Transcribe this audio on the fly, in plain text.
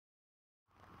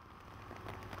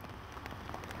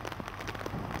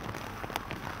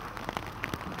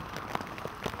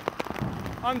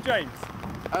I'm James.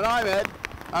 And I'm Ed,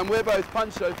 and we're both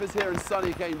punt chauffeurs here in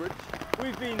sunny Cambridge.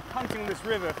 We've been punting this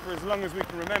river for as long as we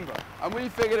can remember. And we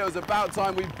figured it was about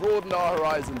time we broadened our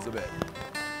horizons a bit.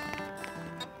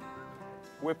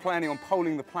 We're planning on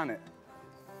poling the planet.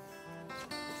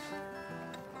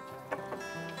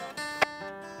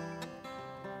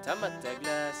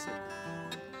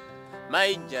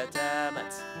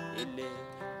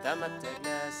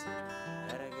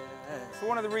 So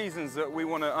one of the reasons that we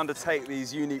want to undertake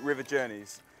these unique river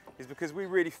journeys is because we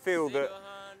really feel that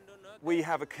we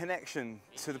have a connection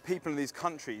to the people in these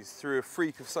countries through a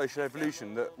freak of social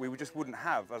evolution that we just wouldn't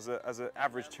have as an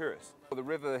average tourist. The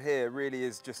river here really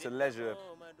is just a leisure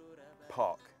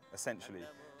park, essentially.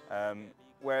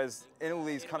 Whereas in all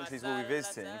these countries we'll be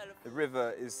visiting, the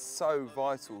river is so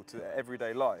vital to their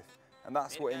everyday life. And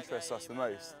that's what interests us the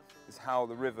most, is how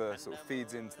the river sort of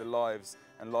feeds into the lives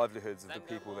and livelihoods of the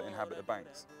people that inhabit the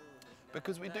banks.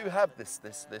 Because we do have this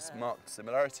marked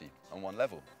similarity on one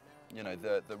level. You know,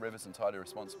 the river's entirely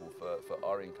responsible for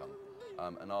our income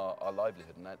and our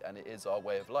livelihood, and it is our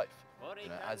way of life, you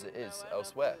know, as it is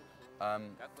elsewhere.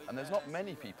 And there's not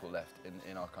many people left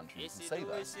in our country who can say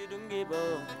that.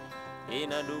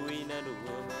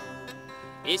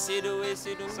 So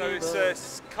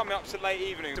it's coming up to late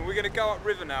evening, and we're going to go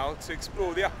upriver now to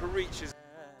explore the upper reaches.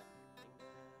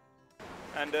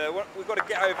 And we've got to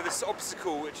get over this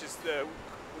obstacle, which is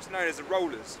what's known as the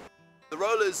rollers. The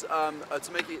rollers are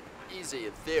to make it easy,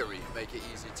 in theory, make it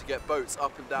easy to get boats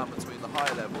up and down between the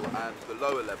higher level and the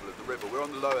lower level of the river. We're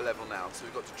on the lower level now, so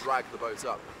we've got to drag the boat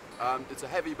up. It's a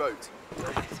heavy boat.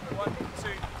 1,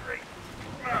 2, 3.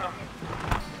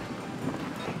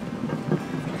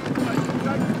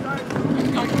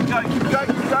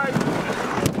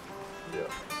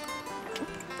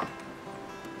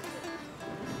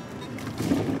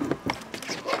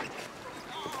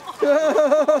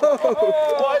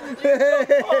 Why did you jump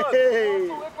on?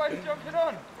 We're both jumping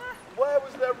on. Where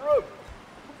was there room?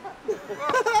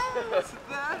 That's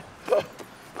there.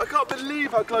 I can't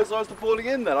believe how close I was to falling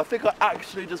in then. I think I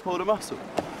actually just pulled a muscle.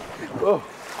 Oh.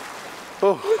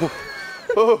 Oh.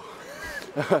 Oh.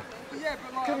 Yeah,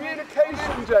 but like,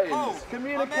 Communication, James.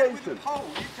 Communication. With the pole.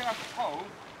 You can have the pole,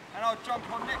 and I'll jump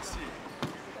on next to you.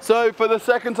 So, for the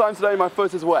second time today, my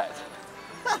foot is wet.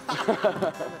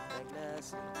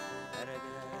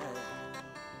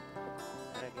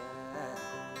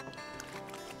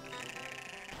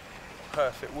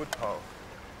 Perfect wood pole.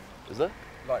 Is there?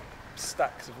 Like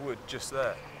stacks of wood just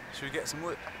there. Should we get some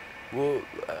wood? Well,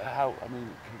 how? I mean,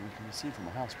 we can see from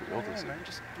the house pretty obviously. Man,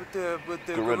 just with the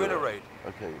gorilla raid.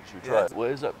 Okay, should we try it?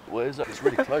 Where is that? Where is that? It's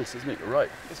really close, isn't it? You're right.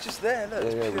 It's just there, look. Yeah,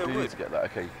 it's pure we do wood. need to get that.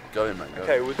 Okay, go in, mate.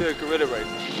 Okay, we'll do a gorilla raid.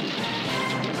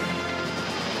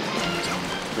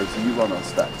 Okay, so you run our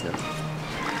stack, yeah?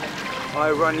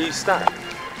 I run, you stack.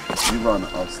 You run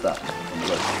our stack on the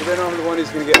road. But then I'm the one who's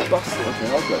going to get busted. Okay,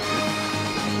 I'll go.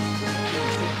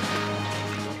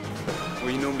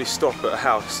 We normally stop at a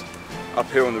house up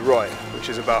here on the right, which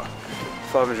is about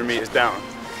 500 metres down.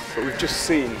 But we've just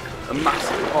seen a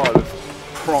massive pile of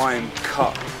prime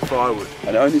cut firewood.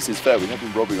 And it only seems fair, we have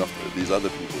been robbing off these other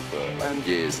people for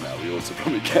years now. We ought to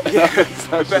probably get we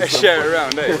better share it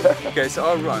around, eh? Yeah. Okay, so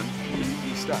I'll run,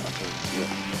 you stack. Yeah.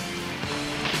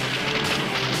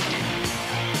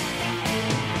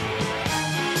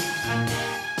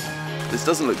 This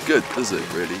doesn't look good, does it,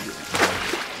 really?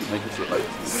 Make us look like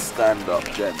stand-up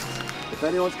gents. If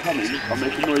anyone's coming, I'll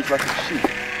make a noise like a sheep.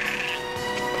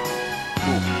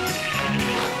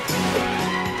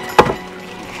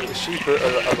 The sheep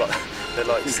they're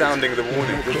like sounding the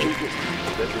warning. We're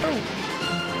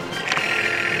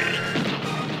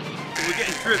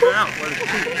getting driven out by the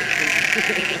sheep.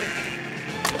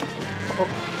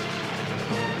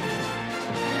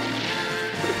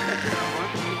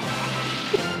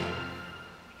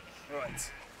 Right,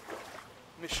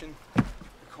 mission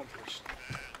accomplished.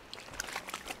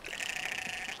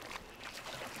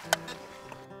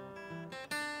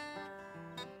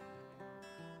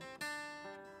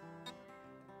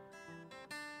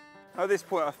 At this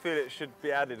point, I feel it should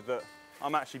be added that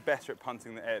I'm actually better at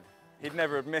punting than Ed. He'd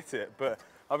never admit it, but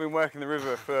I've been working the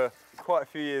river for quite a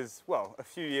few years, well, a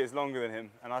few years longer than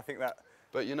him, and I think that.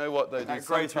 But you know what, though, dude,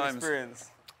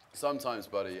 sometimes,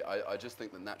 buddy, I just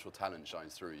think that natural talent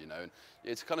shines through, you know, and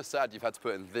it's kind of sad you've had to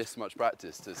put in this much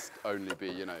practice to only be,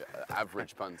 you know, an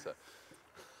average punter.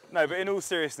 No, but in all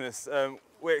seriousness,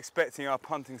 we're expecting our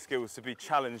punting skills to be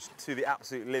challenged to the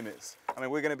absolute limits. I mean,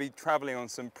 we're going to be travelling on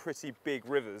some pretty big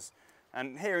rivers,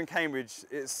 and here in Cambridge,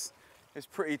 it's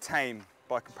pretty tame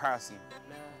by comparison.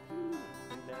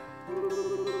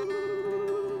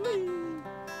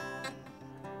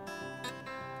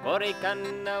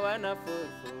 Morikana wana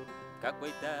fufu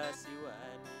kakwaita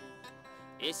siwani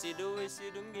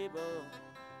isidu ngibo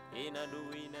inadu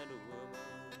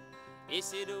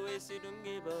isidu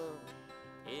ngibo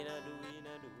inadu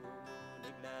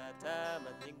nigla tama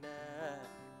nigla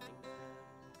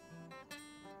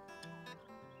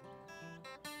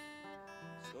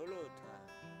solo